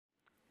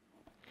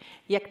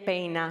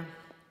Yekpeina,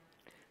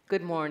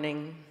 good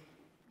morning,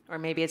 or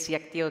maybe it's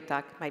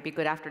Yektiotak, might be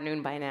good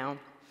afternoon by now.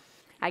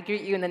 I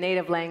greet you in the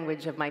native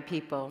language of my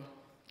people,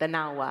 the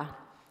Nawa.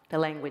 The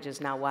language is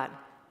Nahuatl.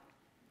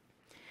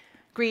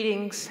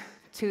 Greetings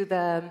to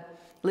the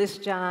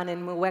Lisjan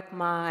and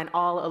Muwekma and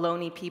all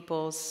Ohlone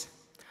peoples.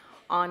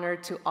 Honor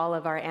to all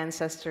of our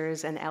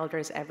ancestors and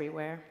elders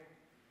everywhere.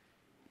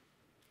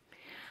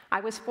 I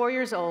was 4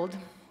 years old.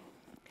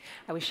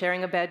 I was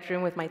sharing a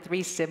bedroom with my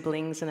 3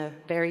 siblings in a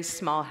very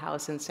small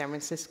house in San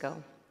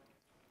Francisco.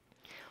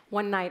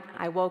 One night,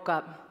 I woke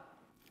up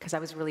because I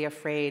was really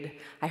afraid.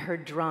 I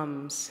heard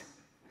drums,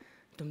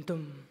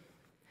 dum-dum,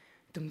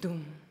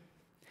 dum-dum.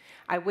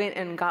 I went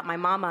and got my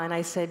mama, and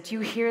I said, "Do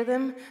you hear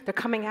them? They're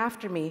coming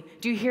after me.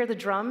 Do you hear the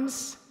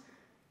drums?"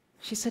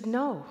 She said,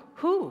 "No.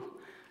 Who?"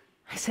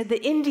 I said,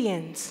 "The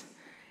Indians."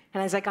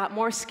 And as I got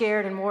more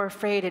scared and more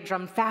afraid, it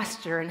drummed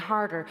faster and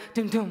harder,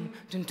 dum-dum,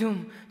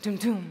 dum-dum,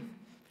 dum-dum.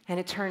 And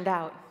it turned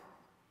out,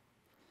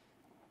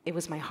 it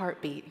was my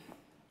heartbeat.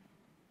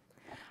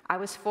 I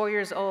was 4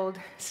 years old,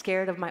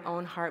 scared of my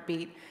own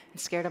heartbeat and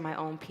scared of my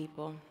own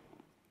people.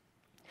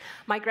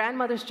 My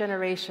grandmother's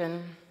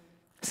generation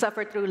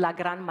suffered through La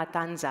Gran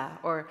Matanza,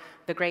 or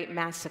the Great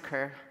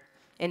Massacre,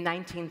 in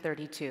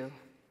 1932.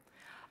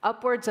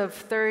 Upwards of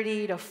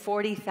 30 to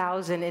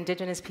 40,000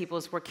 indigenous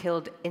peoples were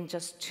killed in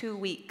just 2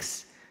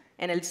 weeks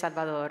in El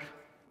Salvador,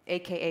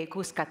 aka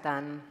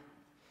Cuscatán.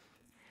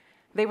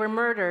 They were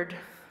murdered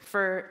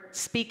for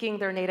speaking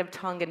their native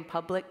tongue in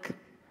public.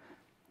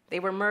 They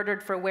were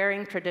murdered for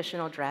wearing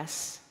traditional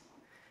dress.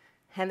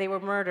 And they were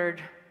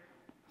murdered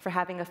for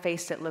having a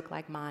face that looked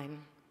like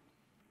mine.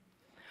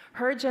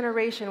 Her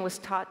generation was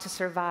taught to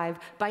survive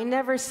by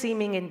never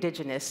seeming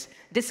indigenous,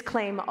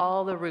 disclaim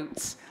all the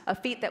roots, a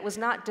feat that was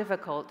not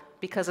difficult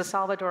because the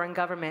Salvadoran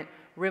government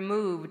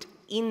removed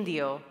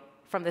Indio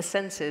from the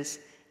census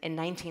in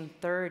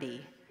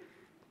 1930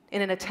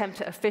 in an attempt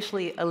to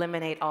officially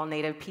eliminate all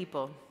native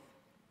people.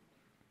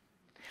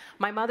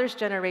 My mother's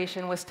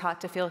generation was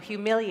taught to feel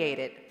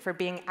humiliated for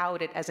being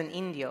outed as an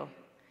Indio.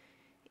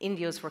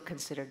 Indios were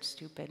considered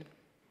stupid.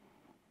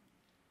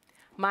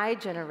 My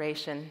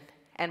generation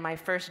and my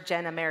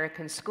first-gen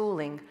American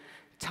schooling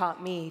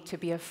taught me to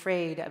be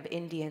afraid of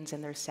Indians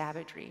and their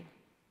savagery.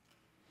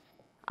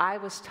 I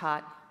was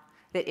taught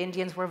that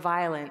Indians were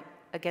violent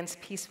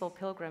against peaceful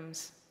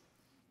pilgrims.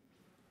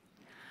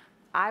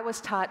 I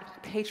was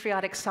taught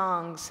patriotic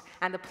songs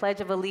and the Pledge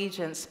of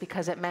Allegiance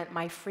because it meant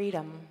my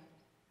freedom.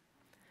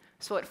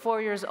 So at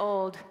 4 years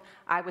old,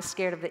 I was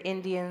scared of the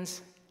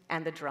Indians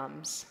and the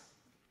drums.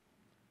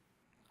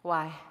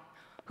 Why?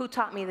 Who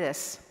taught me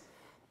this?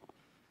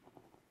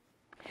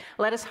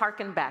 Let us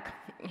hearken back.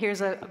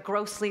 Here's a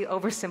grossly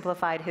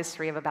oversimplified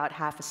history of about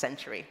half a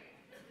century.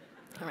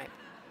 All right,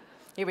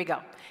 here we go.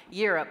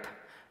 Europe,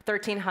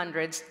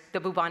 1300s,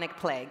 the bubonic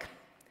plague.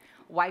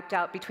 Wiped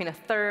out between a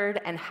third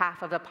and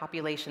half of the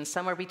population.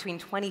 Somewhere between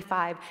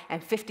 25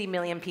 and 50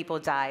 million people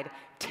died.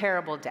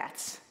 Terrible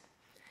deaths.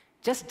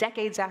 Just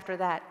decades after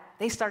that,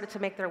 they started to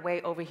make their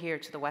way over here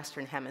to the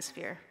Western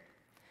Hemisphere.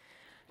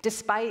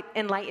 Despite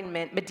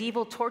Enlightenment,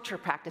 medieval torture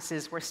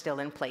practices were still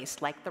in place,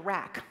 like the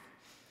rack.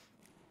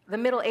 The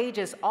Middle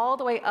Ages, all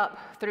the way up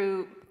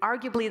through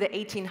arguably the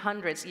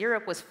 1800s,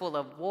 Europe was full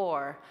of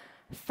war,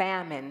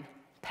 famine,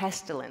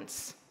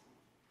 pestilence.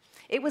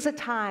 It was a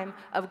time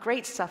of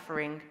great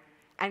suffering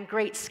and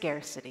great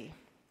scarcity.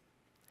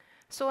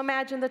 So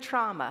imagine the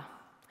trauma,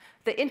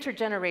 the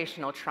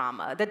intergenerational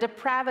trauma, the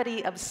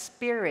depravity of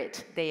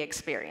spirit they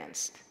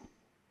experienced.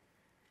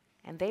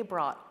 And they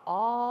brought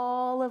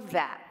all of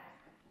that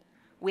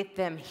with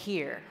them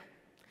here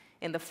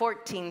in the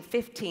 14,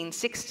 15,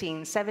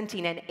 16,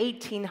 17, and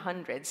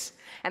 1800s.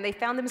 And they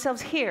found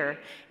themselves here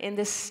in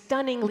this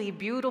stunningly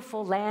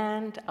beautiful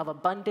land of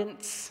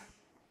abundance.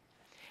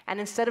 And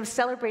instead of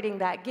celebrating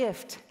that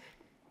gift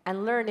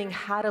and learning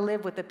how to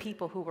live with the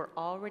people who were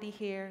already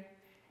here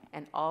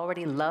and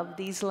already loved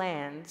these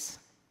lands,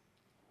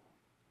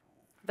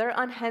 their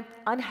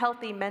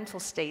unhealthy mental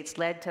states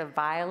led to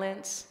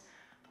violence,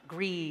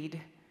 greed,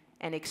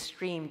 and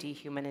extreme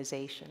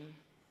dehumanization.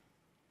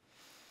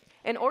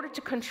 In order to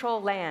control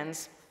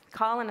lands,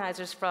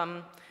 colonizers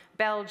from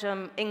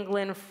Belgium,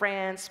 England,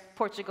 France,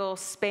 Portugal,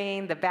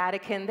 Spain, the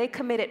Vatican, they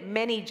committed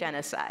many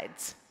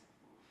genocides.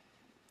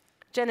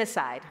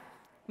 Genocide,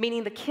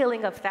 meaning the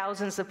killing of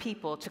thousands of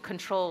people to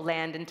control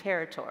land and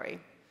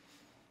territory.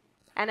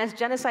 And as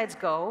genocides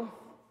go,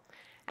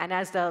 and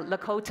as the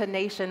Lakota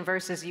Nation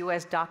versus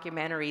US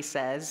documentary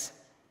says,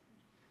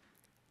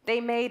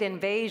 they made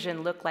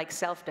invasion look like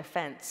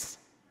self-defense.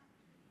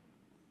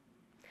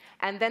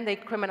 And then they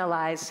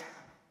criminalize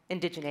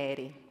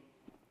indigeneity.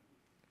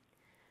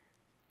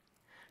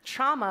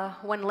 Trauma,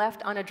 when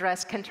left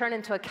unaddressed, can turn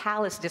into a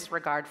callous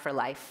disregard for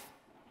life.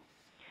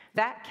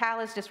 That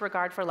callous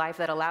disregard for life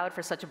that allowed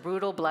for such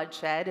brutal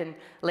bloodshed and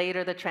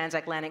later the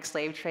transatlantic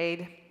slave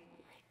trade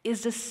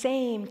is the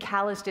same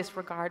callous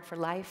disregard for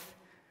life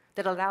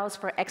that allows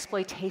for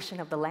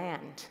exploitation of the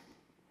land,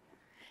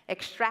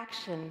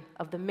 extraction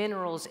of the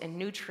minerals and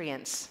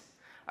nutrients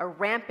a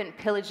rampant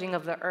pillaging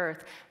of the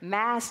earth,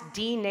 mass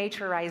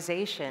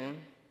denaturization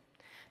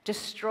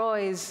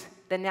destroys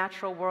the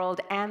natural world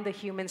and the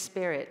human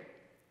spirit,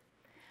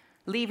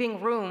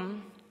 leaving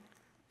room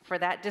for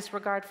that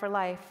disregard for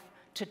life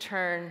to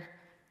turn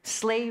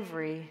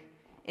slavery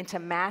into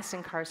mass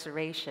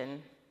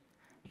incarceration,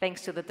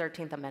 thanks to the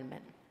 13th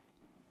Amendment.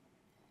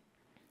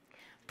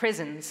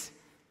 Prisons,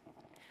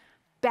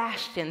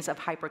 bastions of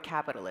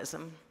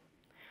hypercapitalism.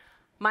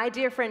 My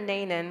dear friend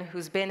Naanan,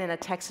 who's been in a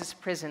Texas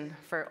prison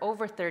for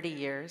over 30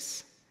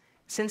 years,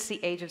 since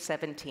the age of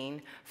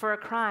 17, for a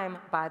crime,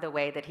 by the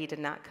way, that he did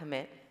not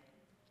commit.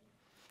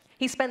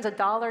 He spends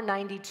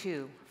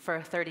 $1.92 for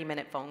a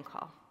 30-minute phone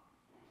call.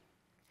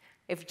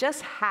 If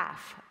just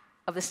half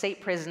of the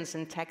state prisons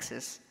in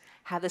Texas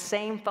have the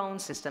same phone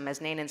system as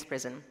Naanan's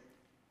prison,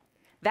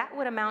 that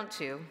would amount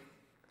to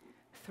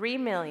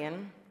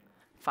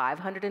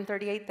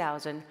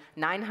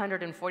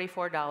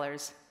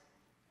 $3,538,944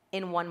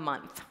 in 1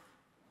 month.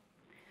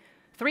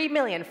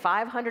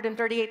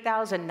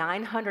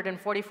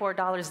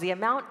 $3,538,944, the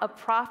amount of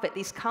profit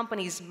these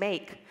companies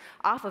make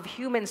off of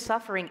human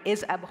suffering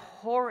is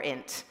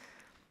abhorrent.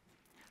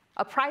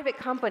 A private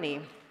company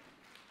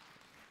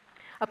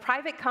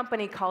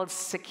called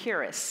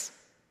Securus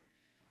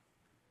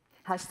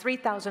has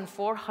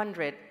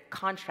 3,400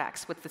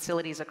 contracts with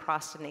facilities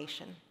across the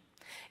nation.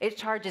 It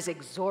charges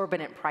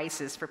exorbitant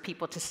prices for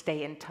people to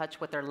stay in touch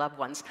with their loved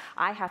ones.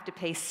 I have to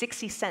pay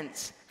 60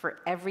 cents for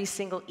every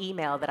single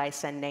email that I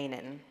send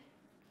Naanan.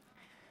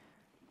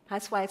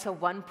 That's why it's a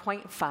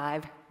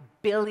 $1.5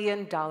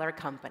 billion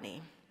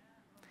company.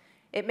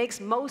 It makes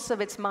most of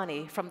its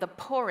money from the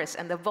poorest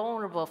and the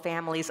vulnerable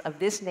families of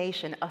this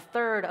nation, a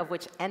third of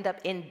which end up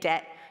in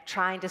debt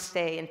trying to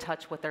stay in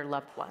touch with their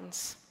loved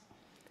ones.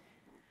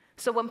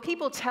 So when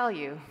people tell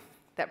you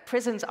that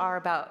prisons are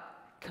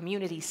about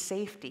community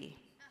safety,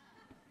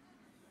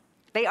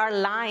 they are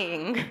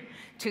lying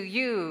to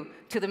you,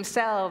 to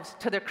themselves,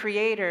 to their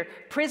creator.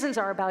 Prisons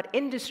are about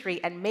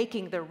industry and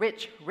making the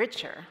rich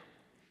richer.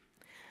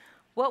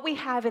 What we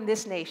have in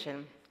this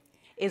nation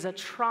is a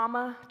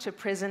trauma to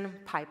prison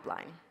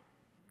pipeline.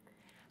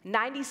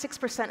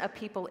 96% of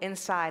people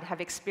inside have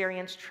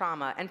experienced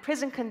trauma, and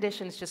prison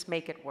conditions just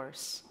make it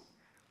worse.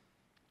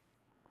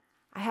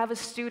 I have a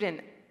student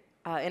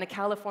in a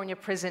California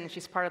prison.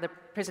 She's part of the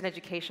prison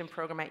education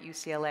program at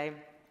UCLA.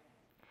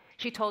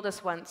 She told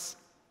us once,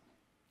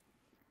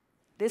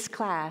 "This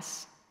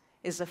class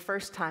is the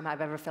first time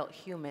I've ever felt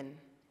human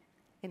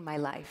in my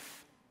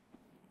life."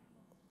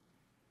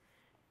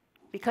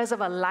 Because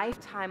of a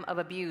lifetime of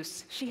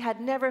abuse, she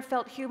had never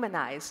felt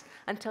humanized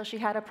until she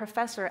had a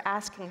professor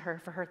asking her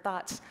for her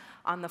thoughts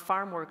on the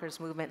farm workers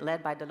movement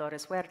led by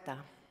Dolores Huerta.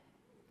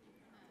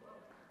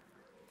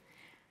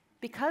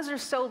 Because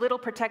there's so little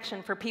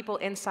protection for people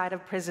inside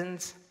of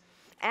prisons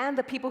and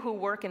the people who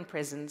work in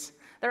prisons,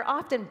 they're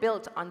often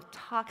built on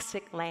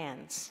toxic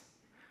lands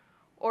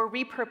or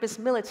repurposed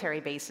military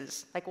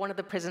bases, like one of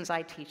the prisons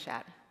I teach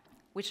at,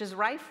 which is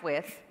rife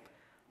with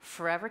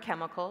forever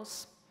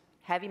chemicals,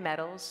 heavy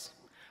metals,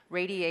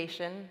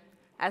 radiation,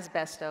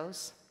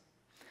 asbestos.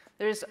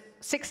 There's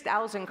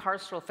 6,000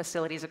 carceral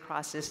facilities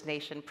across this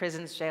nation,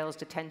 prisons, jails,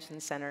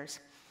 detention centers,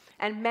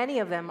 and many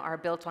of them are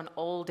built on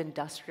old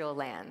industrial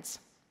lands.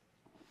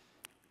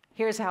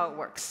 Here's how it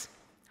works.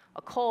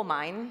 A coal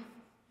mine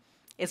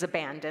is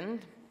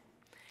abandoned,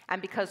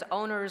 and because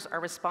owners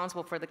are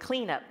responsible for the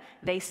cleanup,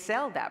 they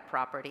sell that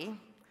property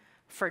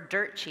for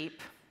dirt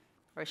cheap,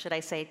 or should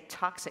I say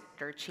toxic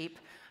dirt cheap,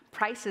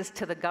 prices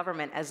to the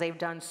government, as they've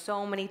done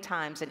so many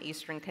times in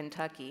eastern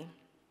Kentucky.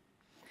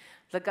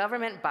 The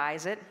government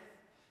buys it,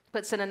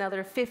 puts in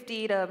another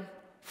 $50 to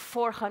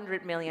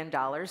 $400 million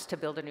to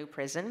build a new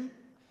prison.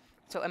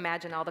 So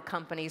imagine all the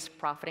companies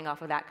profiting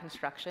off of that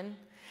construction.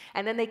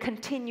 And then they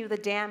continue the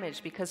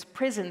damage because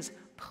prisons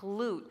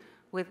pollute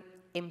with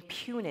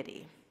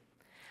impunity.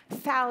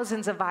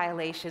 Thousands of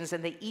violations,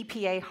 and the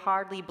EPA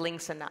hardly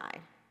blinks an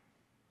eye.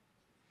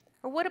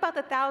 Or what about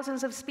the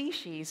thousands of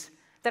species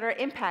that are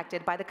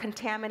impacted by the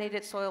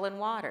contaminated soil and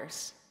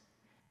waters?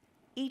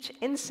 Each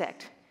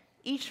insect,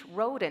 each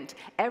rodent,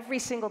 every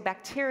single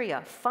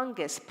bacteria,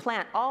 fungus,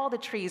 plant, all the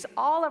trees,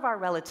 all of our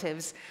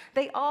relatives,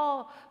 they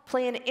all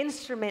play an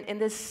instrument in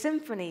this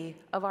symphony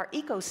of our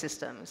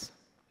ecosystems.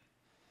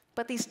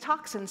 But these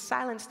toxins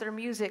silence their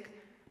music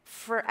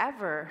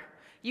forever.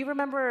 You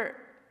remember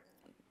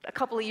a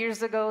couple of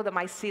years ago, the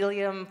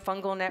mycelium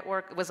fungal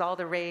network was all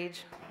the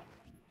rage?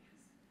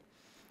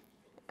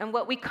 And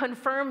what we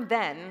confirmed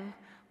then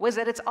was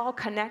that it's all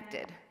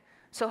connected.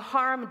 So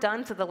harm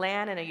done to the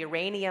land in a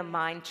uranium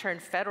mine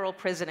turned federal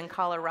prison in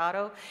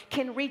Colorado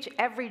can reach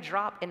every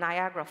drop in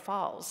Niagara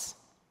Falls.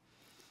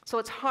 So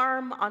it's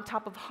harm on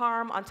top of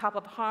harm on top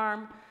of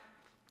harm.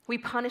 We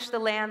punish the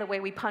land the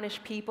way we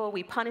punish people.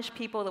 We punish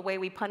people the way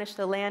we punish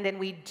the land. And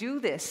we do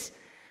this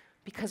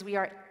because we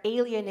are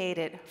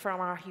alienated from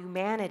our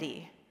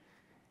humanity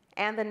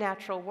and the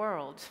natural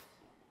world.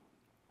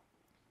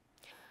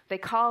 They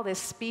call this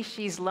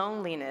species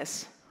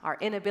loneliness, our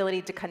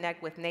inability to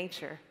connect with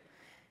nature.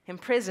 In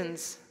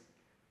prisons,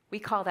 We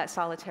call that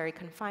solitary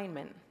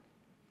confinement.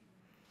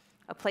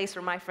 A place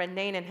where my friend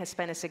Nanan has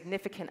spent a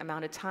significant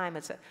amount of time.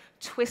 It's a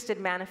twisted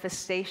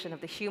manifestation of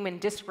the human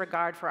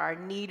disregard for our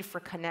need for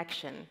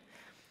connection.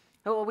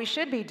 But what we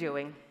should be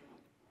doing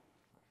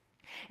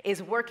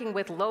is working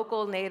with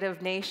local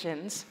native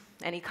nations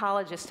and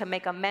ecologists to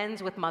make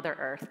amends with Mother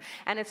Earth.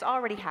 And it's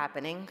already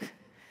happening.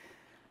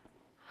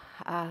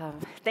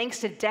 Thanks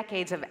to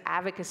decades of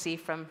advocacy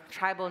from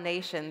tribal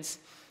nations,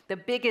 the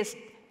biggest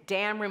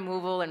dam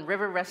removal and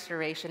river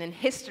restoration in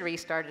history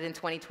started in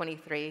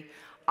 2023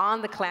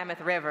 on the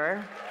Klamath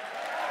River.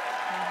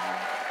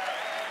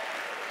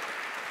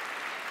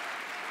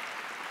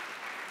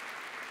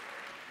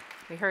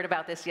 We heard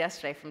about this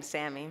yesterday from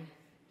Sammy.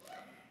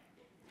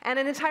 And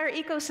an entire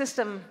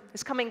ecosystem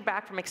is coming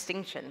back from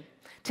extinction.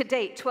 To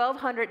date,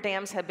 1,200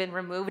 dams have been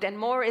removed, and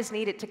more is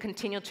needed to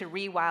continue to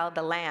rewild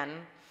the land.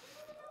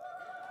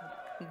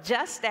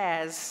 Just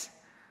as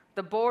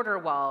the border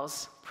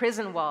walls,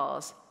 prison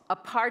walls,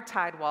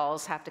 apartheid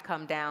walls have to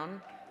come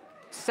down,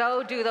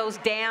 so do those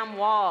dam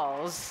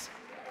walls.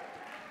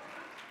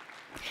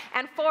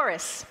 And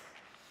forests.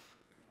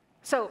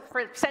 So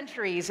for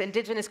centuries,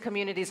 indigenous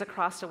communities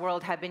across the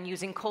world have been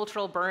using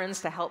cultural burns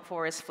to help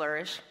forests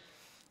flourish.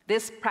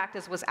 This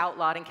practice was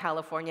outlawed in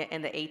California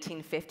in the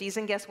 1850s,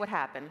 and guess what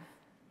happened?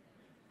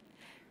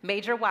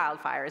 Major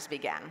wildfires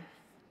began.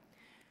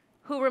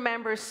 Who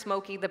remembers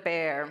Smokey the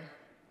Bear?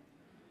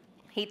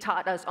 He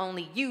taught us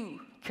only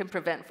you can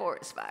prevent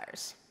forest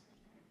fires.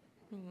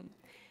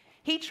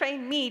 He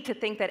trained me to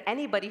think that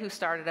anybody who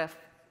started a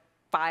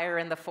fire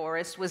in the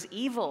forest was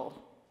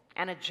evil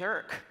and a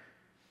jerk.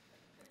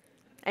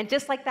 And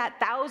just like that,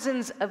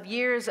 thousands of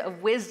years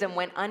of wisdom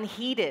went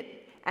unheeded,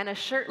 and a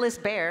shirtless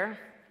bear,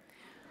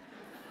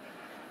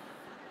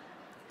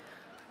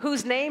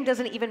 whose name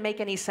doesn't even make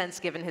any sense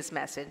given his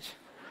message.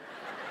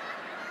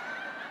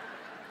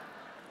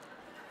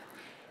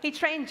 He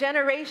trained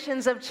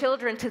generations of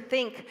children to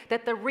think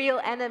that the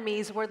real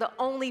enemies were the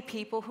only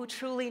people who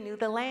truly knew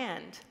the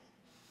land.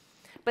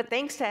 But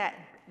thanks to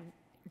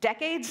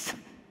decades,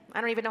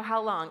 I don't even know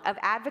how long, of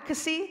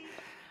advocacy,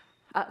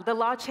 the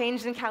law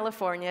changed in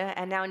California,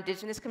 and now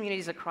indigenous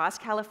communities across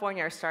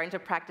California are starting to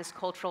practice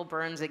cultural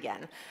burns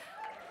again.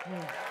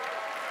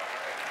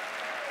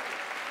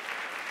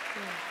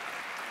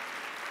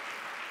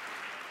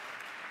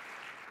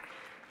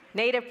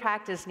 Native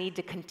practice need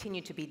to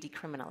continue to be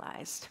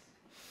decriminalized.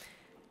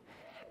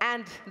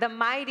 And the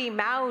mighty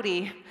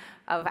Maori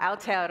of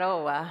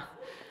Aotearoa,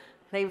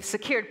 they've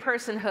secured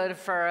personhood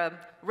for a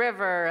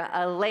river,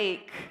 a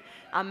lake,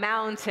 a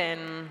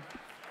mountain.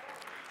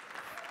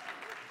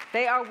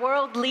 They are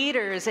world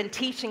leaders in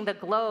teaching the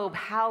globe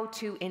how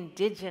to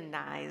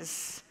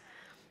indigenize.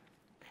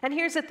 And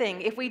here's the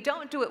thing, if we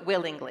don't do it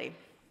willingly,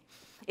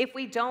 if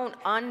we don't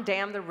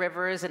undam the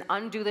rivers and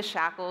undo the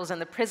shackles and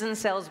the prison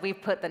cells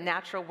we've put the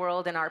natural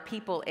world and our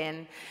people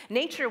in,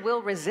 nature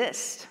will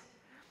resist.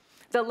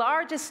 The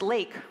largest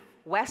lake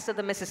west of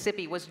the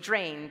Mississippi was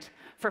drained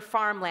for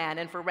farmland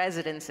and for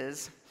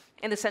residences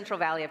in the Central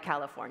Valley of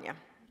California.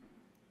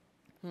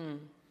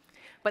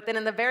 But then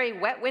in the very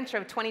wet winter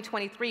of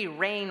 2023,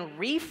 rain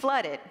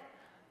re-flooded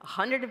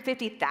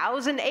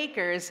 150,000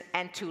 acres,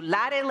 and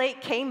Tulare Lake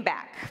came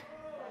back.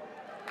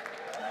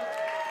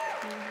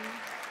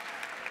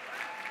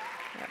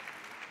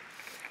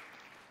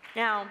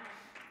 Now,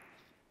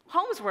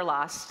 homes were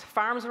lost,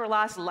 farms were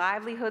lost,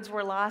 livelihoods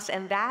were lost,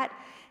 and that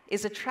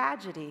is a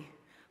tragedy.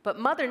 But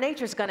Mother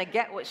Nature's gonna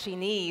get what she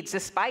needs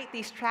despite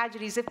these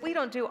tragedies if we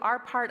don't do our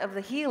part of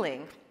the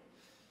healing.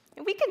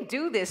 And we can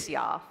do this,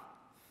 y'all.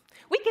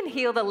 We can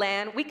heal the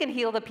land, we can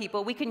heal the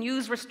people, we can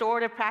use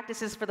restorative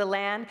practices for the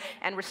land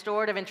and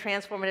restorative and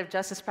transformative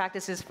justice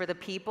practices for the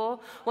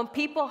people. When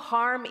people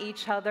harm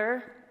each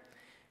other,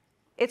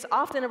 it's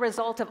often a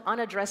result of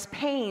unaddressed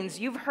pains.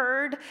 You've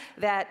heard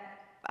that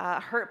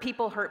hurt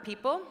people.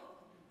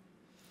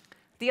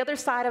 The other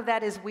side of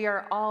that is we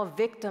are all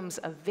victims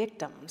of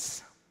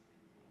victims.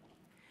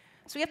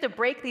 So we have to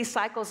break these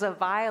cycles of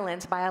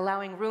violence by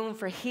allowing room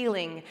for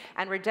healing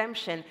and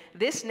redemption.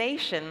 This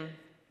nation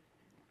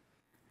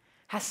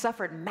has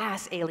suffered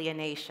mass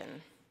alienation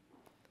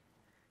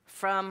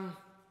from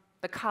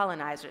the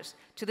colonizers,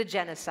 to the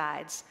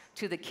genocides,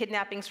 to the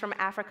kidnappings from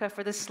Africa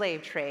for the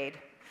slave trade,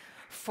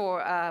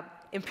 for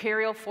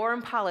imperial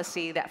foreign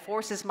policy that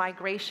forces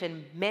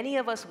migration. Many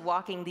of us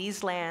walking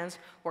these lands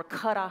were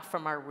cut off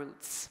from our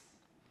roots.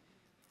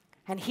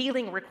 And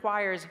healing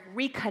requires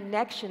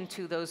reconnection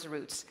to those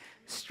roots.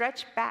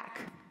 Stretch back,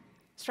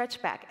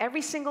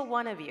 every single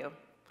one of you,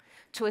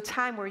 to a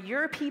time where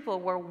your people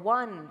were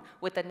one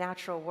with the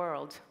natural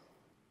world.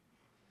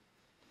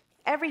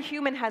 Every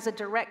human has a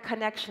direct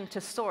connection to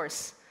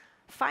source.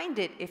 Find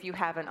it if you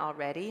haven't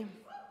already.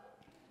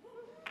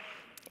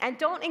 And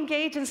don't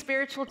engage in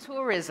spiritual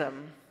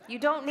tourism. You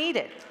don't need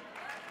it.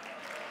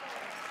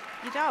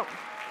 You don't.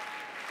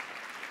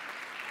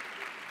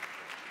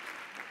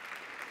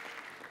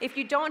 If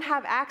you don't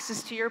have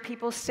access to your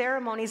people's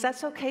ceremonies,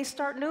 that's okay,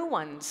 start new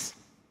ones.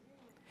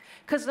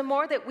 Because the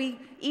more that we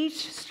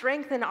each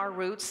strengthen our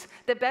roots,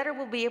 the better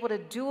we'll be able to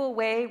do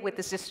away with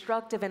this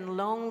destructive and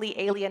lonely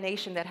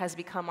alienation that has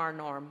become our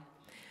norm.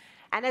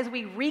 And as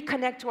we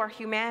reconnect to our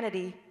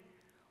humanity,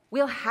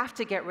 we'll have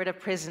to get rid of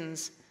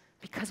prisons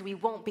because we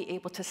won't be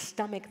able to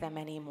stomach them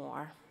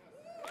anymore.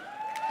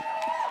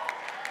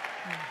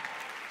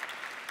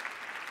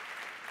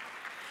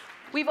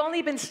 We've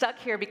only been stuck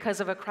here because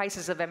of a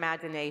crisis of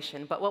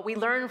imagination, but what we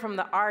learn from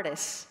the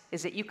artists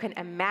is that you can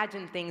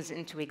imagine things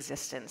into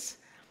existence.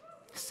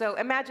 So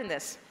imagine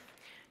this.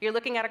 You're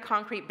looking at a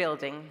concrete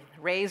building,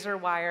 razor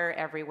wire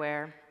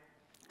everywhere,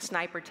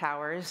 sniper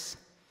towers,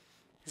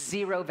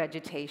 zero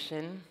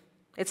vegetation.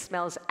 It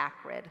smells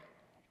acrid.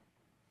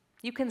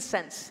 You can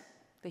sense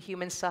the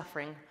human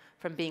suffering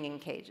from being in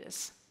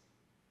cages.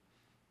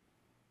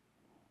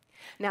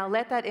 Now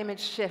let that image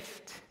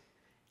shift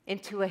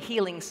into a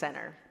healing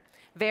center.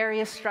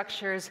 Various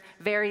structures,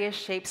 various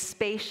shapes,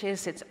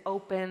 spacious, it's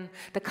open.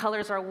 The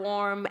colors are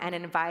warm and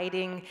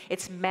inviting.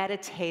 It's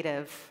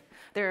meditative.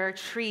 There are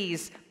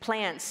trees,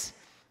 plants.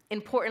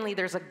 Importantly,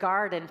 there's a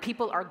garden.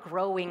 People are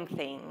growing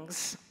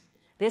things.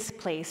 This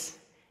place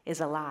is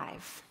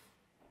alive.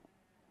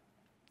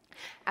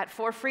 At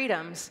Four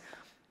Freedoms,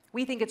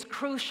 we think it's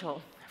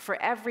crucial for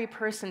every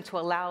person to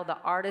allow the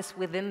artist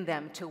within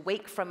them to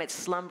wake from its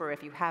slumber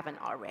if you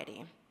haven't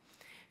already.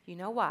 You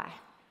know why?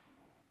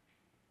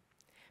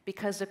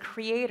 Because the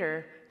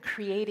Creator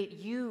created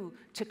you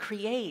to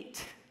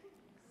create.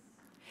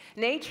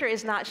 Nature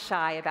is not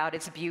shy about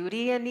its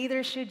beauty, and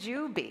neither should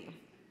you be.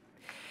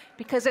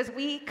 Because as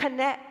we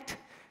connect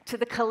to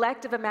the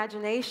collective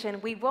imagination,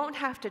 we won't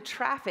have to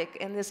traffic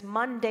in this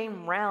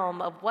mundane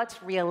realm of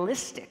what's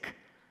realistic.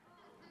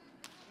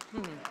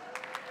 You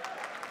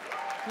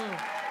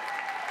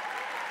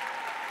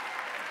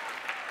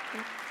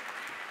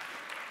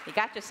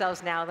got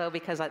yourselves now, though,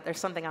 because there's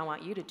something I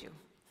want you to do.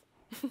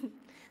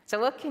 So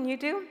what can you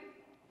do?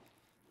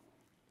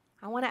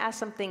 I want to ask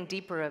something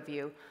deeper of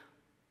you.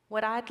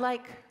 What I'd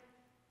like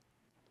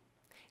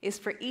is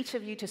for each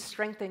of you to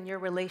strengthen your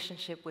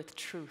relationship with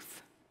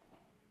truth.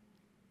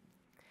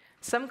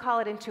 Some call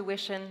it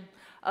intuition,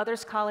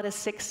 others call it a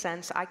sixth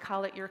sense, I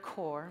call it your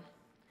core.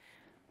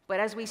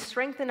 But as we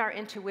strengthen our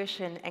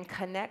intuition and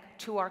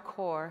connect to our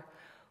core,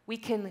 we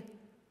can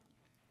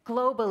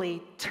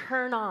globally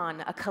turn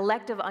on a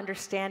collective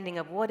understanding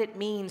of what it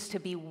means to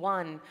be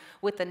one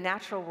with the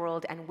natural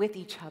world and with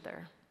each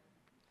other.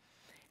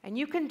 And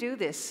you can do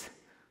this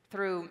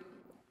through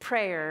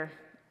prayer,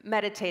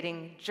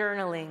 meditating,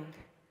 journaling,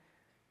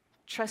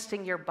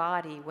 trusting your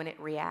body when it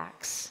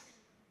reacts.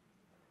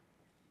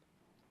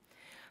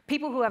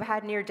 People who have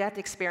had near-death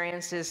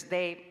experiences,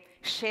 they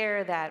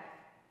share that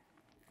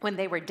when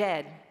they were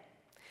dead,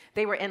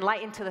 they were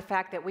enlightened to the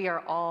fact that we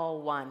are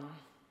all one.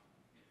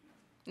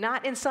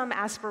 Not in some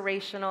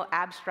aspirational,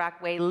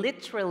 abstract way,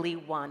 literally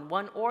one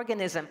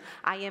organism.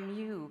 I am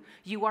you,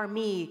 you are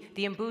me,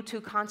 the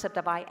Ubuntu concept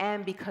of I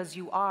am because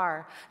you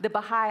are, the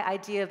Baha'i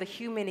idea of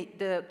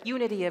the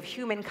unity of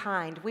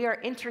humankind. We are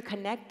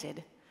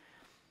interconnected.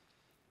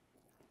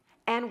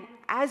 And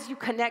as you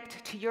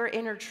connect to your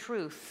inner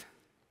truth,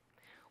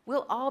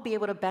 we'll all be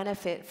able to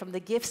benefit from the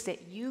gifts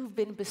that you've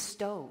been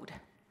bestowed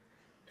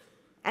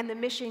and the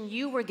mission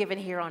you were given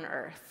here on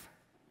earth.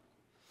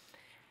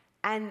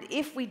 And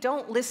if we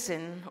don't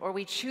listen or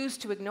we choose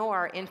to ignore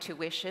our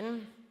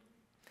intuition,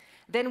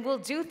 then we'll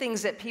do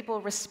things that people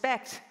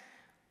respect,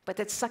 but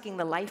that's sucking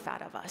the life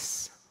out of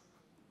us.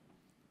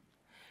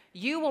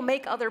 You will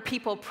make other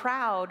people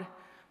proud,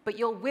 but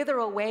you'll wither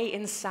away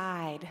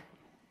inside.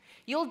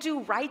 You'll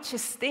do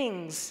righteous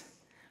things,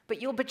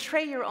 but you'll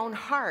betray your own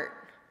heart.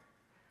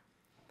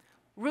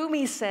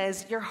 Rumi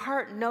says, your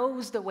heart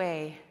knows the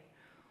way.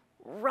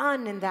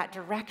 Run in that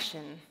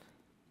direction.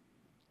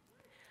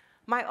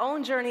 My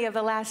own journey of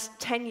the last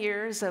 10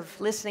 years of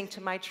listening to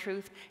my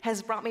truth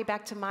has brought me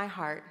back to my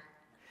heart.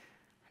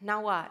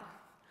 Now what?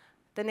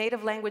 The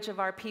native language of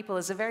our people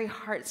is a very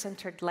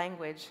heart-centered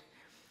language.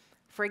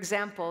 For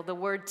example, the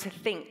word to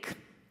think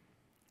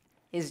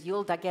is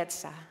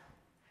yuldagetsa,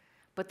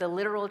 but the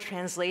literal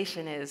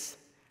translation is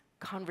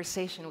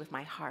conversation with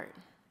my heart.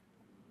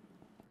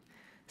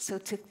 So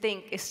to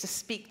think is to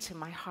speak to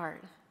my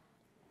heart.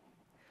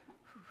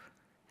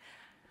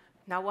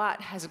 Nawat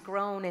has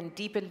grown and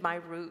deepened my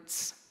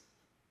roots.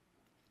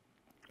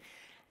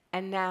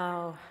 And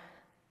now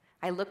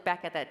I look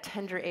back at that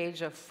tender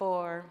age of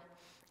 4,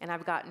 and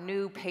I've got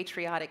new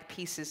patriotic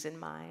pieces in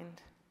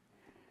mind.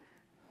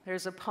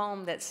 There's a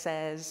poem that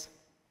says,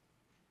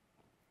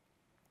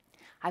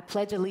 I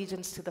pledge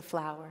allegiance to the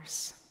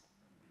flowers,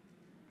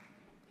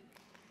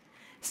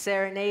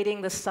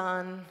 serenading the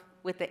sun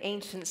with the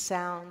ancient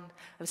sound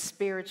of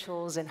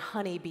spirituals and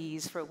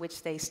honeybees for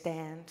which they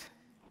stand.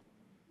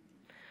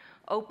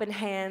 Open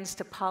hands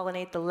to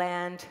pollinate the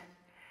land,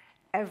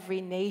 every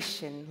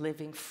nation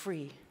living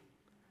free,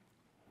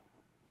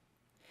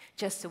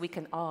 just so we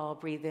can all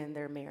breathe in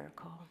their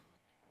miracle.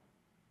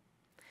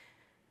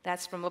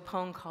 That's from a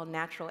poem called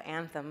Natural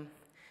Anthem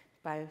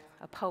by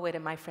a poet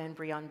and my friend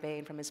Breon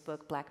Bain from his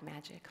book, Black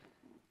Magic.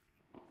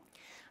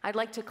 I'd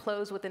like to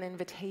close with an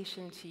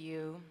invitation to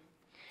you.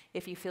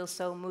 If you feel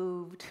so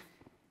moved,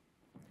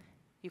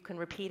 you can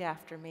repeat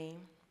after me.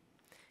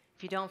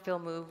 If you don't feel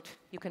moved,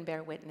 you can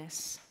bear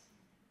witness.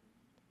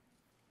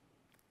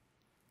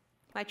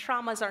 My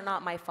traumas are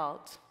not my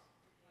fault.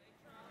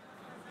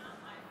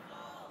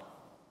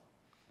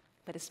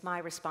 But it's my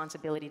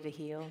responsibility to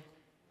heal.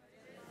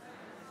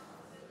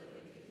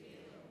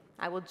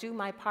 I will do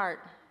my part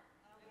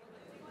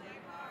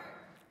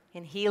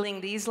in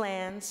healing these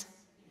lands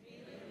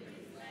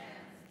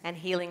and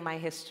healing my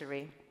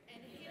history.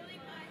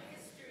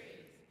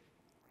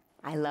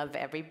 I love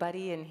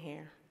everybody in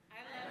here.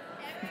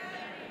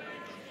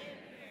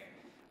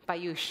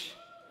 Bayush.